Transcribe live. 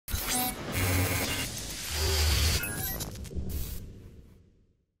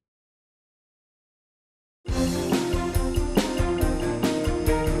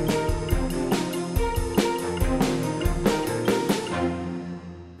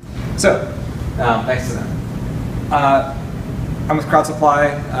So, thanks to them. I'm with Crowd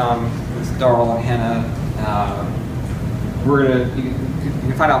Supply, with Darrell and Hannah. You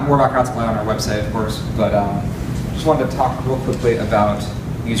can find out more about Crowd Supply on our website, of course, but just wanted to talk real quickly about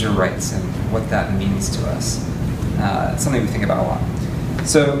user rights and what that means to us. It's something we think about a lot.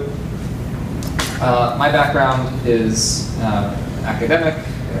 So, my background is academic,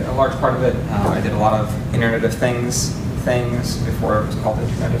 a large part of it. I did a lot of Internet of Things before it was called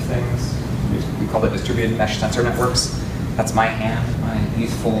Internet of Things. We called it distributed mesh sensor networks. That's my hand, my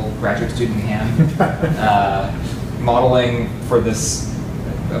youthful graduate student hand, modeling for this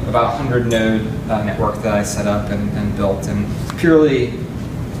about 100 node network that I set up and built, and purely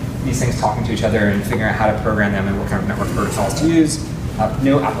these things talking to each other and figuring out how to program them and what kind of network protocols to use.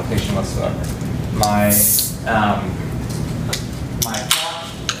 No application whatsoever. My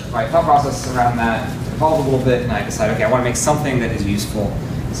thought process around that evolved a little bit, and I decided, okay, I want to make something that is useful.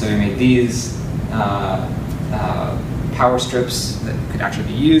 So we made these power strips that could actually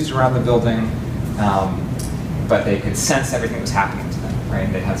be used around the building, but they could sense everything that was happening to them, right?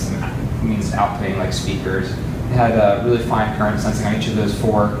 They had some means of outputting, like speakers. They had really fine current sensing on each of those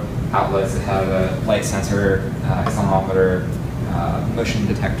 4 outlets. It had a light sensor, accelerometer, motion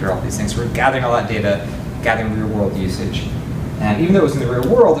detector, all these things. So we're gathering all that data, gathering real-world usage. And even though it was in the real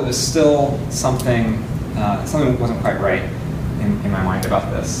world, it was still something that wasn't quite right in my mind about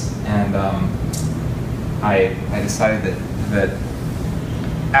this. And I decided that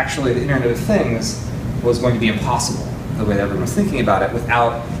actually the Internet of Things was going to be impossible the way that everyone was thinking about it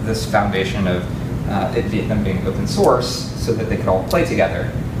without this foundation of them being open source so that they could all play together,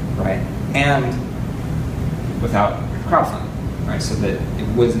 right? And without crowdfunding, right? So that it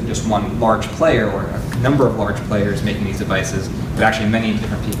wasn't just one large player or a number of large players making these devices, but actually many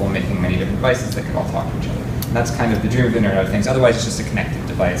different people making many different devices that could all talk to each other. And that's kind of the dream of the Internet of Things. Otherwise, it's just a connected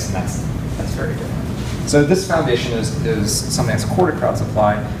device, and that's very different. So this foundation is something that's core to Crowd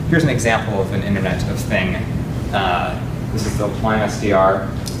Supply. Here's an example of an Internet of Thing. This is the Lime SDR,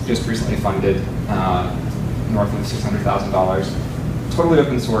 just recently funded, north of $600,000. Totally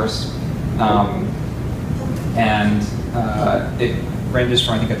open source, and it ranges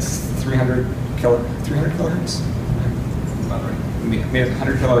from, I think it's 300 kilohertz. Maybe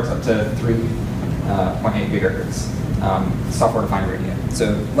 100 kilohertz up to 3.8 gigahertz. Software-defined radio.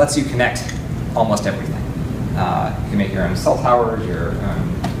 So it lets you connect almost everything. You can make your own cell towers, your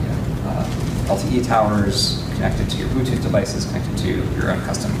own LTE towers, connected to your Bluetooth devices, connected to your own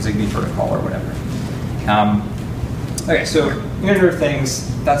custom Zigbee protocol or whatever. Okay, so Internet of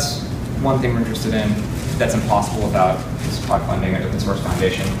Things, that's one thing we're interested in. That's impossible without this crowdfunding and open source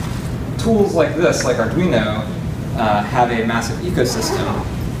foundation. Tools like this, like Arduino, have a massive ecosystem,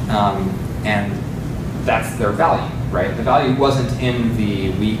 and that's their value, right? The value wasn't in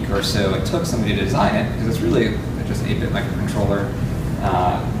the week or so it took somebody to design it, because it's really just an 8-bit microcontroller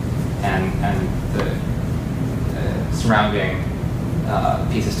and the surrounding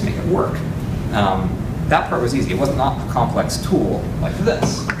pieces to make it work. That part was easy. It was not a complex tool like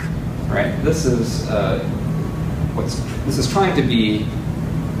this, right? This is trying to be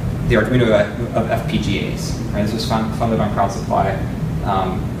the Arduino of FPGAs, right? This was funded on Crowd Supply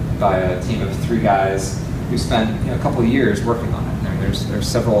by a team of 3 guys who spent a couple of years working on it. I mean, there's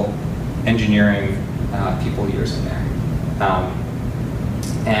several engineering people years in there,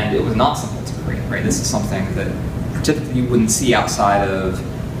 and it was not simple to create, right? This is something that typically you wouldn't see outside of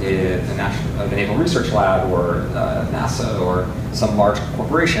the Naval Research Lab or NASA or some large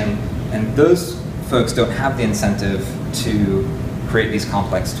corporation, and those folks don't have the incentive to create these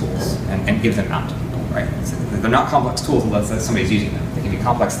complex tools and give them out to people, right? So they're not complex tools unless somebody's using them. They can be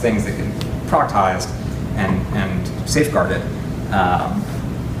complex things that can be productized and safeguarded,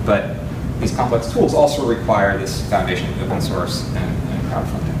 but these complex tools also require this foundation of open source and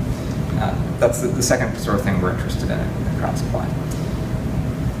crowdfunding. That's the second sort of thing we're interested in Crowd Supply.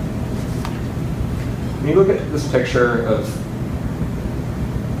 When you look at this picture of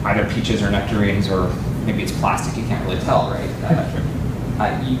either peaches or nectarines, or maybe it's plastic, you can't really tell, right?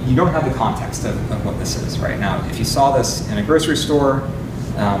 You don't have the context of what this is right now. If you saw this in a grocery store,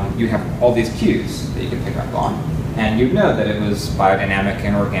 you have all these cues that you can pick up on, and you'd know that it was biodynamic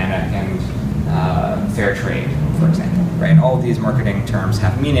and organic and fair trade, for example, right? All of these marketing terms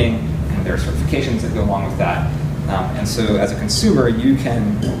have meaning, and there are certifications that go along with that. And so as a consumer, you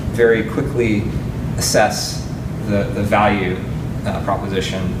can very quickly assess the value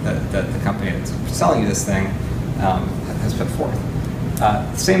proposition that the company that's selling you this thing has put forth.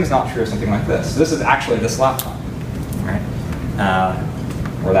 The same is not true of something like this. So this is actually this laptop, right?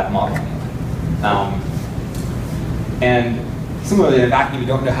 Or that model. And Similarly, in a vacuum, you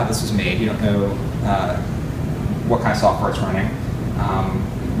don't know how this was made. You don't know what kind of software it's running,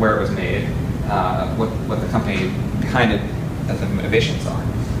 where it was made, what the company behind it as the motivations are.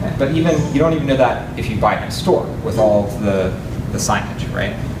 Right? But you don't even know that if you buy it in a store with all of the signage,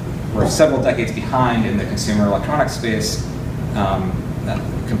 right? We're several decades behind in the consumer electronics space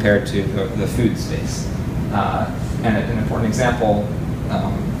compared to the food space. And an important example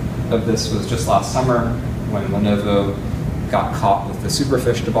of this was just last summer when Lenovo got caught with the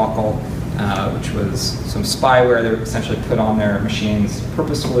Superfish debacle, which was some spyware that essentially put on their machines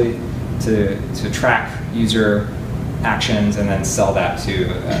purposefully to track user actions and then sell that to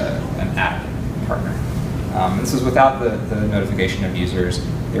an ad partner. This was without the notification of users.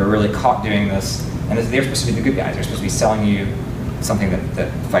 They were really caught doing this, and they're supposed to be the good guys. They're supposed to be selling you something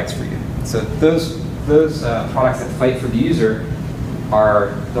that fights for you. So those products that fight for the user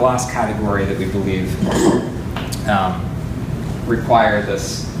are the last category that we believe require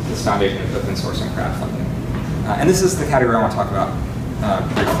this foundation of open source and crowdfunding. And this is the category I want to talk about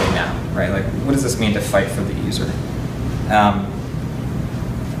briefly now, right? Like, what does this mean to fight for the user?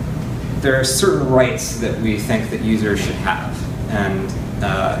 There are certain rights that we think that users should have, and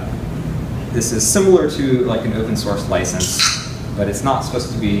this is similar to like an open source license, but it's not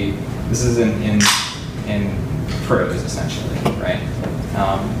supposed to be. This is in prose essentially, right?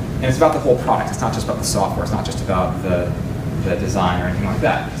 And it's about the whole product. It's not just about the software. It's not just about the design or anything like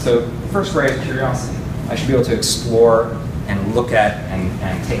that. So the first right is curiosity. I should be able to explore and look at and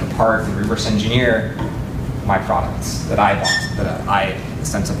take apart and reverse engineer my products that I bought, that I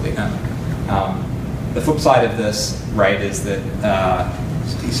ostensibly own. The flip side of this, right, is that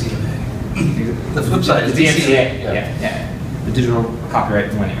it's DCMA. The flip side is the DCMA. Yeah. The Digital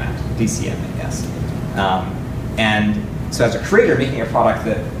Copyright Millennium Act, DCMA, yes. And so as a creator making a product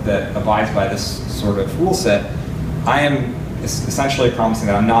that abides by this sort of rule set, I am essentially promising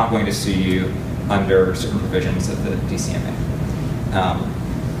that I'm not going to sue you under certain provisions of the DCMA.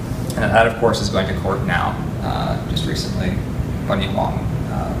 And that, of course, is going to court now. Just recently, Bunny Wong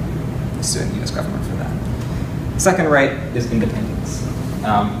suing the US government for that. Second right is independence.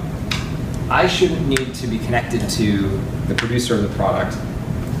 I shouldn't need to be connected to the producer of the product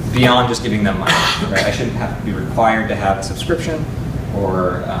beyond just giving them money, right? I shouldn't have to be required to have a subscription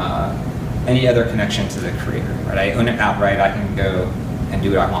or any other connection to the creator, right? I own it outright. I can go and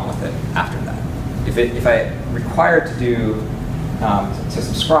do what I want with it after that. If I'm required to do to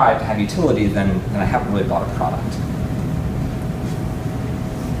subscribe to have utility, then I haven't really bought a product.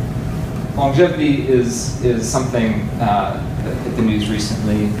 Longevity is something that hit the news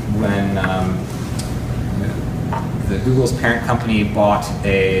recently when the Google's parent company bought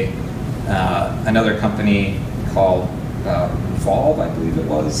another company called Valve, I believe it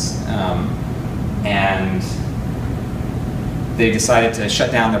was, and they decided to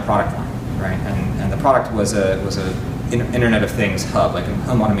shut down their product line, right? And the product was a Internet of Things hub, like a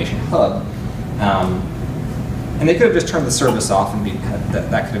home automation hub. And they could have just turned the service off and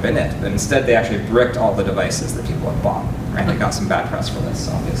that could have been it. But instead, they actually bricked all the devices that people had bought, right? They got some bad press for this,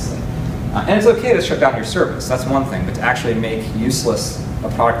 obviously. And it's okay to shut down your service, that's one thing, but to actually make useless a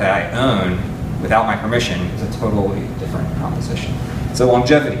product that I own without my permission is a totally different proposition. So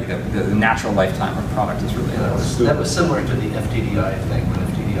longevity, the natural lifetime of a product is really important. That was similar to the FTDI thing, when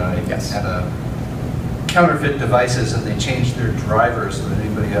FTDI yes. had a counterfeit devices and they changed their drivers so that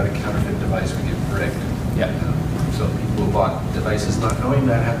anybody who had a counterfeit device would get bricked. Yeah. So people who bought devices not knowing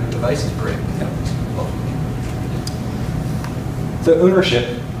that had their devices bricked. Yeah. So ownership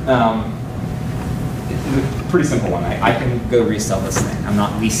is a pretty simple one. I can go resell this thing. I'm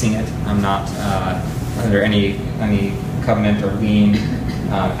not leasing it. I'm not under any covenant or lien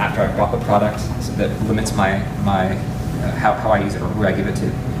after I've bought the product, so that limits my how I use it or who I give it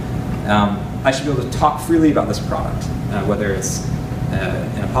to. I should be able to talk freely about this product, whether it's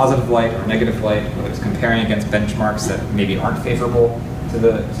in a positive light or negative light, whether it's comparing against benchmarks that maybe aren't favorable to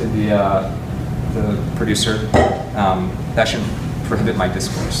the producer. That shouldn't prohibit my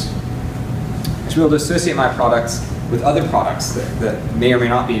discourse. I should be able to associate my products with other products that may or may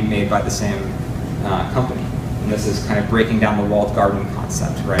not be made by the same company. And this is kind of breaking down the walled garden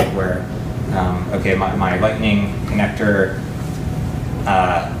concept, right? Where, okay, my Lightning connector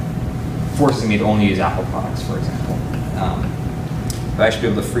forces me to only use Apple products, for example. But I should be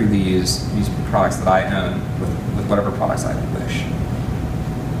able to freely use products that I own with whatever products I wish.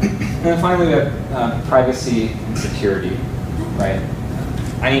 And then finally, we have privacy and security, right?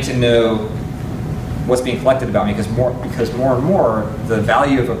 I need to know what's being collected about me because more and more the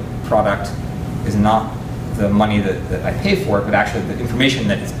value of a product is not the money that I pay for it, but actually the information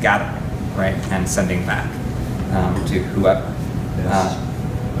that it's gathering, right, and sending back to whoever.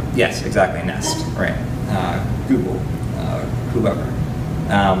 Yes, exactly, Nest, right. Google, whoever.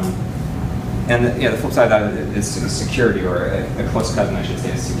 And the flip side of that is security, or a close cousin, I should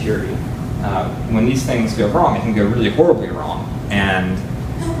say, is security. When these things go wrong, it can go really horribly wrong. And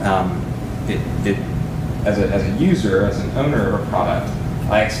as a user, as an owner of a product,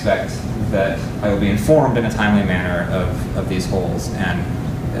 I expect that I will be informed in a timely manner of these holes and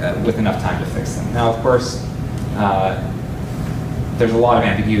with enough time to fix them. Now, of course, there's a lot of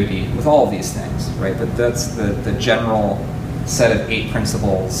ambiguity with all of these things, right? But that's the general set of 8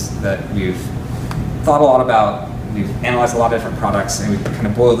 principles that we've thought a lot about. We've analyzed a lot of different products, and we've kind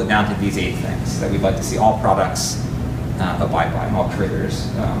of boiled it down to these 8 things that we'd like to see all products abide by and all creators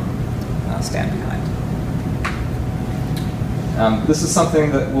stand behind. This is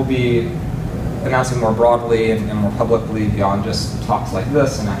something that we'll be announcing more broadly and more publicly beyond just talks like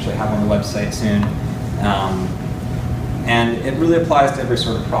this, and actually have on the website soon. And it really applies to every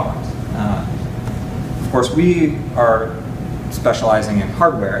sort of product. Of course, we are specializing in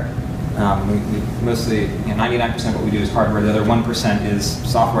hardware. We mostly, 99% of what we do is hardware. The other 1% is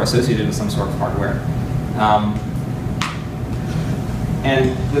software associated with some sort of hardware.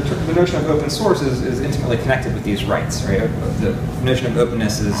 And the notion of open source is intimately connected with these rights, right? The notion of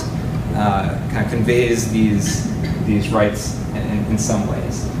openness is kind of conveys these rights in some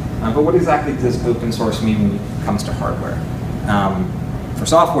ways. But what exactly does open source mean when it comes to hardware? For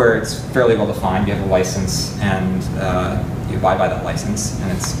software, it's fairly well defined. You have a license, and you abide by that license,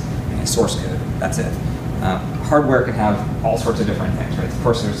 and it's source code. That's it. Hardware can have all sorts of different things, right? Of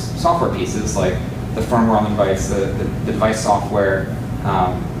course, there's software pieces like the firmware on the device, the device software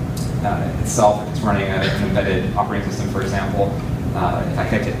itself. If it's running an embedded operating system, for example. If I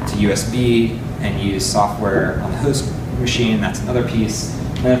connect it to USB and use software on the host machine, that's another piece.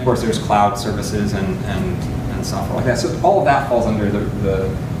 And then, of course, there's cloud services and software like that. So all of that falls under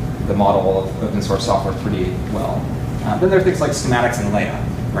the model of open source software pretty well. Then there are things like schematics and layout,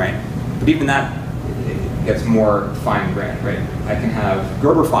 right? But even that gets more fine-grained, right? I can have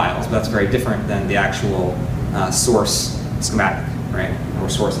Gerber files, but that's very different than the actual source schematic, right? Or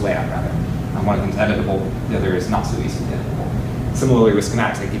source layout, rather. One of them is editable, the other is not so easily editable. Similarly with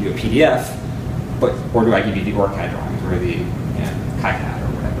schematics, I give you a PDF, or do I give you the OrCAD drawings, or the KiCad, or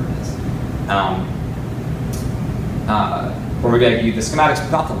whatever it is. Or maybe I give you the schematics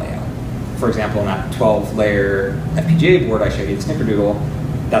without the layout. For example, in that 12-layer FPGA board I showed you, the Snickerdoodle,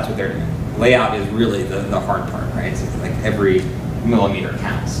 that's what they're doing. Layout is really the hard part, right? It's like every millimeter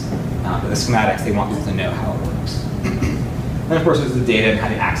counts. But the schematics, they want people to know how it works. And of course, there's the data and how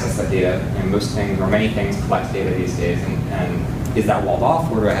to access that data. And most things, or many things, collect data these days. And is that walled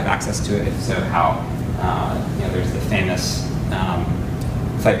off, or do I have access to it? If so, how? There's the famous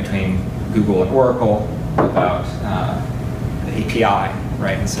fight between Google and Oracle about the API,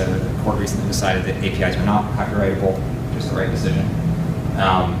 right? And so the court recently decided that APIs are not copyrightable, which is the right decision.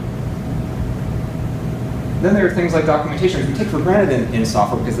 Then there are things like documentation, which we take for granted in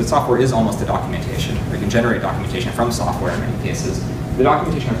software because the software is almost a documentation. We can generate documentation from software in many cases. The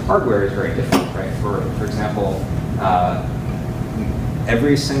documentation of hardware is very different, right? For example,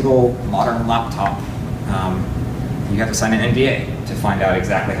 every single modern laptop, you have to sign an NDA to find out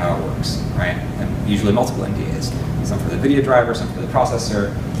exactly how it works, right? And usually multiple NDAs. Some for the video driver, some for the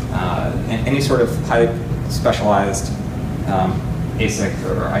processor, and any sort of highly specialized ASIC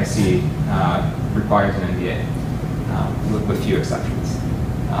or IC requires an NDA, with few exceptions.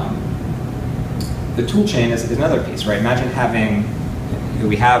 The tool chain is another piece, right? Imagine having,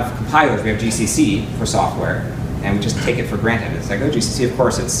 we have compilers, we have GCC for software, and we just take it for granted. It's like, oh, GCC, of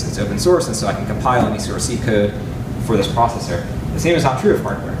course, it's open source, and so I can compile any sort of C code for this processor. The same is not true of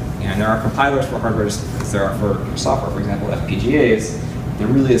hardware. And there are compilers for hardware as there are for software. For example, FPGAs, there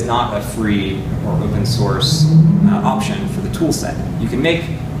really is not a free or open source option for the tool set. You can make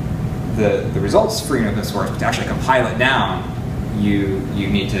the results free and open source, but to actually compile it down, you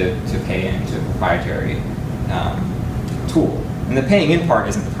need to pay into a proprietary tool. And the paying in part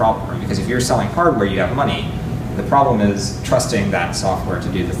isn't the problem, because if you're selling hardware, you have money. The problem is trusting that software to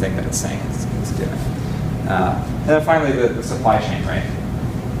do the thing that it's saying it's doing. And then finally, the supply chain, right?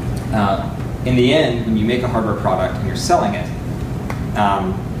 In the end, when you make a hardware product and you're selling it,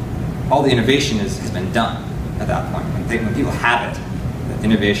 all the innovation has been done at that point. When people have it, the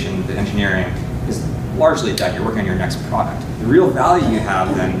innovation, the engineering is largely done. You're working on your next product. The real value you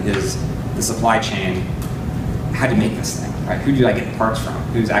have then is the supply chain. How do you make this thing, right? Who do I get the parts from?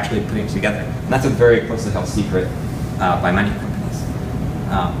 Who's actually putting it together? And that's a very closely held secret by many companies.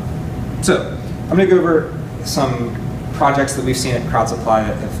 So I'm going to go over some projects that we've seen at CrowdSupply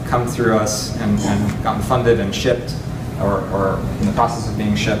that have come through us and gotten funded and shipped. or in the process of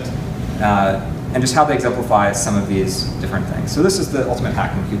being shipped, and just how they exemplify some of these different things. So this is the Ultimate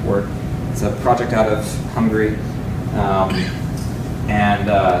Hacking Keyboard. It's a project out of Hungary, and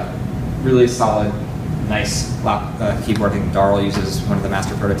really solid, nice keyboard. I think Darl uses one of the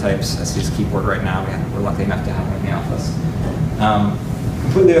master prototypes as his keyboard right now. We're lucky enough to have him in the office.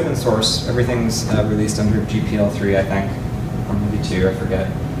 Completely open source. Everything's released under GPL3, I think, or maybe 2, I forget.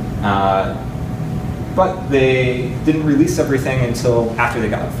 But they didn't release everything until after they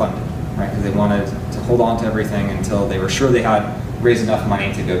got funded, right? Because they wanted to hold on to everything until they were sure they had raised enough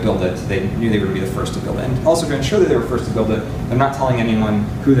money to go build it. They knew they would be the first to build it. And also to ensure that they were first to build it, they're not telling anyone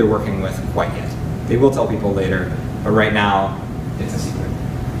who they're working with quite yet. They will tell people later, but right now, it's a secret.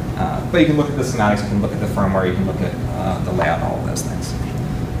 But you can look at the schematics, you can look at the firmware, you can look at the layout, all of those things.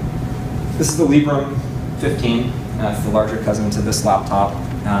 This is the Librem 15. It's the larger cousin to this laptop.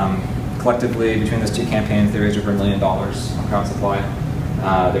 Collectively, between those 2 campaigns, they raised over $1 million on crowd supply.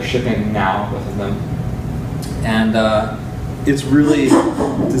 They're shipping now, both of them. And it's really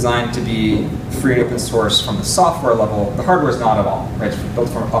designed to be free and open source from the software level. The hardware is not at all, right? It's built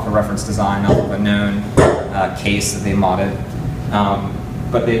off a reference design, off of a known case that they modded.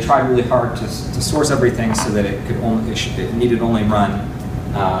 But they tried really hard to source everything so that it needed only run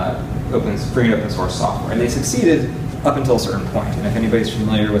free and open source software. And they succeeded up until a certain point. And if anybody's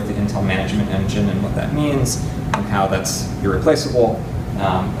familiar with the Intel management engine and what that means and how that's irreplaceable,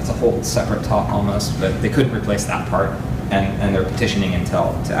 it's a whole separate talk almost, but they couldn't replace that part. And they're petitioning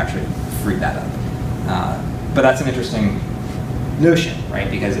Intel to actually free that up. But that's an interesting notion, right?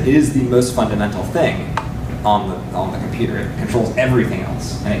 Because it is the most fundamental thing on the computer. It controls everything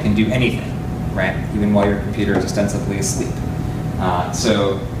else, and it can do anything, right? Even while your computer is ostensibly asleep.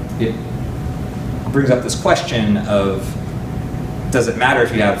 So it brings up this question of, does it matter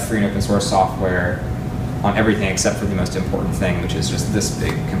if you have free and open source software on everything except for the most important thing, which is just this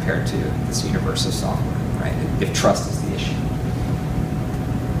big compared to this universe of software, right? If trust is the issue.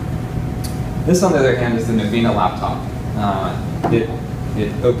 This, on the other hand, is the Novena laptop.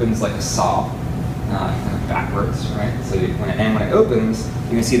 It opens like a saw, kind of backwards, right? So when it opens,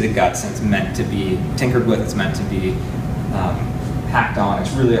 you can see the guts, and it's meant to be tinkered with. It's meant to be hacked on.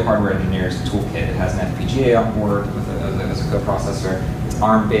 It's really a hardware engineer's toolkit. It has an FPGA on board as a coprocessor. It's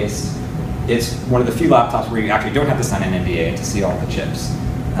ARM-based. It's one of the few laptops where you actually don't have to sign an NDA to see all the chips.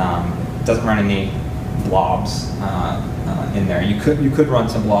 It doesn't run any blobs in there. You could run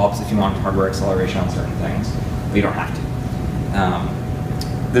some blobs if you wanted hardware acceleration on certain things, but you don't have to.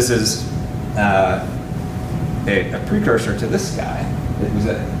 This is a precursor to this guy.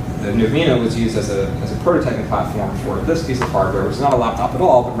 The Novena was used as a prototyping platform for this piece of hardware, which is not a laptop at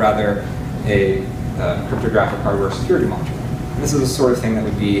all, but rather a cryptographic hardware security module. And this is the sort of thing that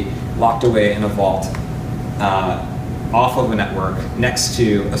would be locked away in a vault off of a network next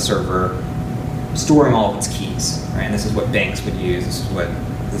to a server, storing all of its keys. Right? And this is what banks would use.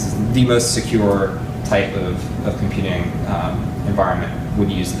 This is the most secure type of computing environment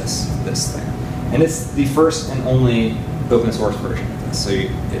would use this thing. And it's the first and only open source version of this. So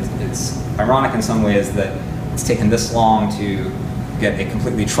it's ironic in some ways that it's taken this long to get a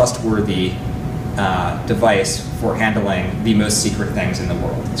completely trustworthy device for handling the most secret things in the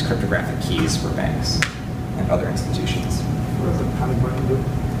world, these cryptographic keys for banks and other institutions. What does the panic button do?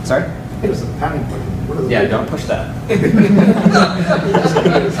 Sorry? It was a panic button. What does Yeah, don't push that.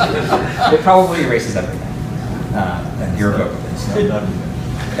 It probably erases everything. Irrevocably.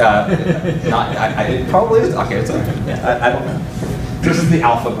 It probably is. Okay, it's okay. Yeah, I don't know. This is the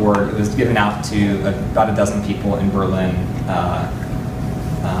alpha board. It was given out to about a dozen people in Berlin a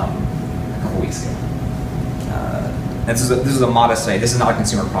couple weeks ago. And this is a modest site. This is not a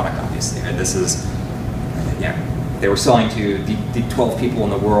consumer product, obviously. Right? This is, they were selling to the 12 people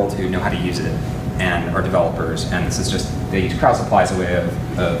in the world who know how to use it and are developers. And this is just, they use crowd supply as a way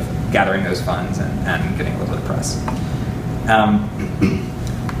of gathering those funds and getting a little bit of press.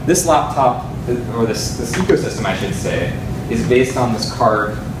 This laptop, or this ecosystem, I should say, is based on this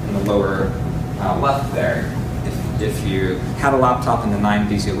card in the lower left there. If you had a laptop in the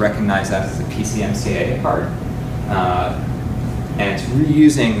 90s, you'll recognize that as a PCMCIA card. And it's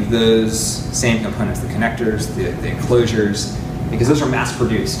reusing those same components, the connectors, the enclosures, because those are mass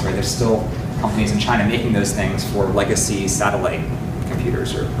produced, right? There's still companies in China making those things for legacy satellite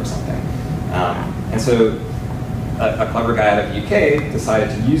computers or something. And so a clever guy out of the UK decided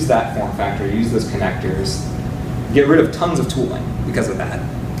to use that form factor, use those connectors, get rid of tons of tooling because of that,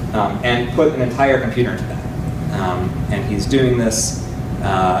 and put an entire computer into that. And he's doing this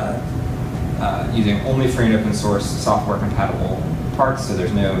using only free and open source software compatible parts, so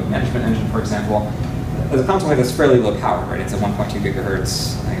there's no management engine, for example. as a consequence, it's fairly low power, right? It's a 1.2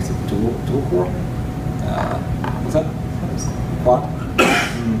 gigahertz. I think it's a dual core. What's that? Quad?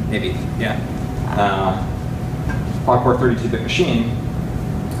 Maybe. Yeah. Quad core 32-bit machine.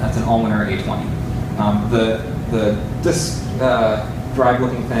 That's an all-winner A20. The disk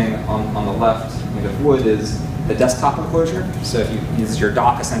drive-looking thing on the left made of wood is the desktop enclosure. So if you use your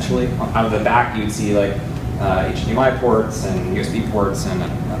dock, essentially, out of the back, you'd see like HDMI ports and USB ports and a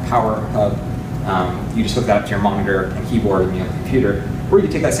power hub. You just hook that up to your monitor and keyboard and your computer. Or you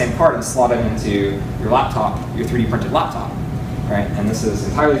could take that same card and slot it into your laptop, your 3D printed laptop, right? And this is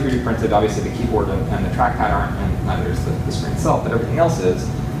entirely 3D printed. Obviously, the keyboard and the trackpad aren't, and neither is the screen itself, but everything else is.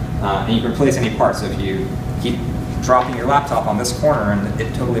 And you can replace any part. So if you keep dropping your laptop on this corner and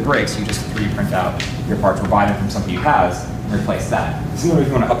it totally breaks, you just 3D print out your part provided from something you has and replace that. Similarly,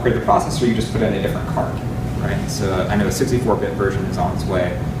 if you want to upgrade the processor, you just put in a different card, right? So I know a 64-bit version is on its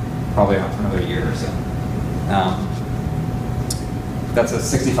way, probably not for another year or so. That's a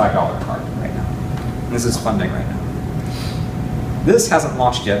 $65 card right now. And this is funding right now. This hasn't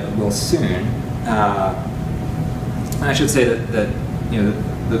launched yet, but will soon. And I should say that you know,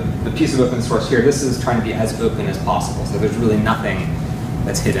 the piece of open source here, this is trying to be as open as possible. So there's really nothing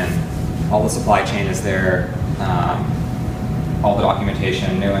that's hidden. All the supply chain is there, all the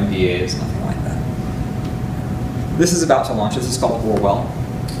documentation, no NDAs, nothing like that. This is about to launch. This is called Wearable.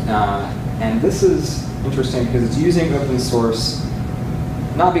 And this is interesting because it's using open source,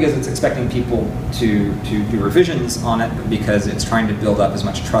 not because it's expecting people to do revisions on it, but because it's trying to build up as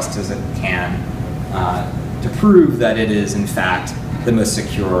much trust as it can to prove that it is, in fact, the most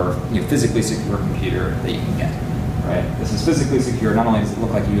secure, physically secure computer that you can get, right? This is physically secure. Not only does it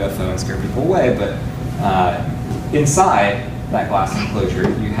look like a UFO and scare people away, but inside that glass enclosure,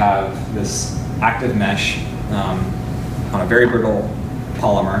 you have this active mesh on a very brittle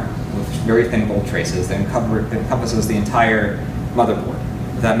polymer with very thin gold traces that encompasses the entire motherboard.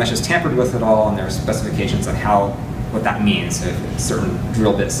 If that mesh is tampered with at all, and there are specifications on what that means. So if certain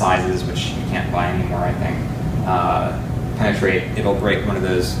drill bit sizes, which you can't buy anymore, I think, penetrate, it'll break one of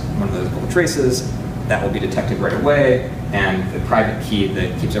those gold traces. That will be detected right away, and the private key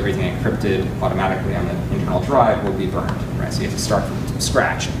that keeps everything encrypted automatically on the internal drive will be burned. Right, so you have to start from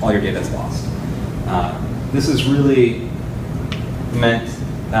scratch. All your data is lost. This is really meant.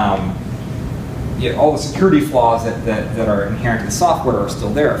 All the security flaws that are inherent in the software are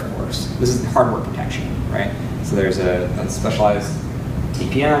still there, of course. This is hardware protection, right? So there's a specialized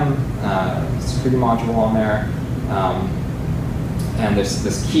TPM security module on there. And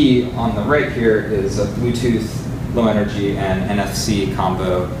this key on the right here is a Bluetooth, low energy, and NFC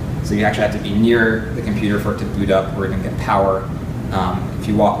combo. So you actually have to be near the computer for it to boot up or even get power. If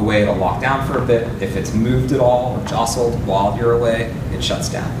you walk away, it'll lock down for a bit. If it's moved at all or jostled while you're away, it shuts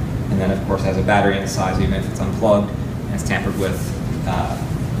down. And then, of course, it has a battery inside, so even if it's unplugged and it's tampered with,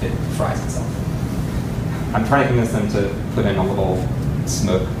 it fries itself. I'm trying to convince them to put in a little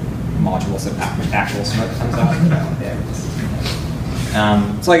smoke module so actual smoke comes out.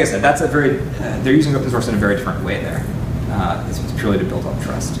 So like I said, that's they're using open source in a very different way there. It's purely to build up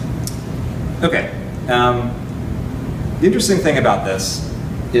trust. Okay. The interesting thing about this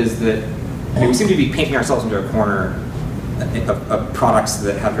is that we seem to be painting ourselves into a corner of products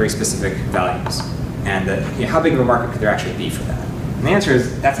that have very specific values, and that how big of a market could there actually be for that? And the answer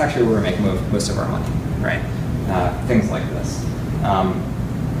is that's actually where we make most of our money, right? Things like this.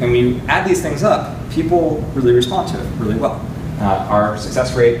 And when you add these things up, people really respond to it really well. Our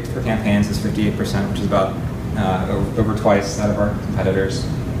success rate for campaigns is 58%, which is about over twice that of our competitors.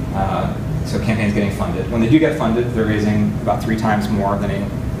 So campaigns getting funded. When they do get funded, they're raising about 3 times more than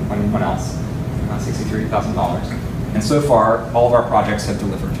anyone else, $63,000. And so far, all of our projects have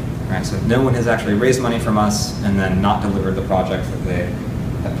delivered. Right? So no one has actually raised money from us and then not delivered the project that they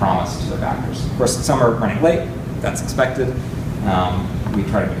had promised to their backers. Of course, some are running late. That's expected. We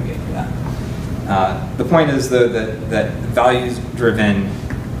try to mitigate for that. The point is, though, that values-driven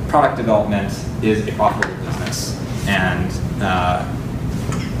product development is a profitable business, and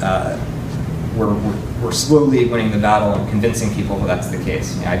we're slowly winning the battle and convincing people that that's the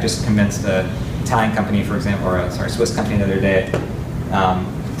case. I just convinced an Italian company, for example, or a Swiss company the other day,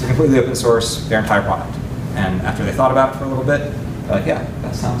 to completely open source their entire product. And after they thought about it for a little bit, they're like, yeah,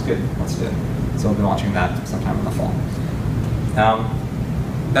 that sounds good, let's do it. So we'll be launching that sometime in the fall.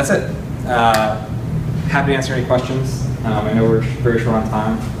 That's it. Happy to answer any questions. I know we're very short on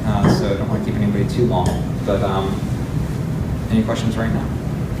time, so I don't want to keep anybody too long. But any questions right now?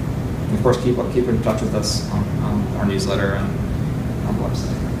 And of course, keep in touch with us on our newsletter and on the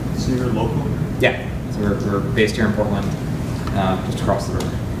website. So you're local? Yeah. So we're based here in Portland, just across the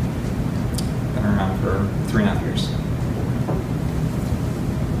river. been around for 3.5 years.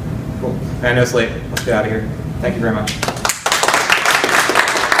 Cool. I know it's late. Let's get out of here. Thank you very much.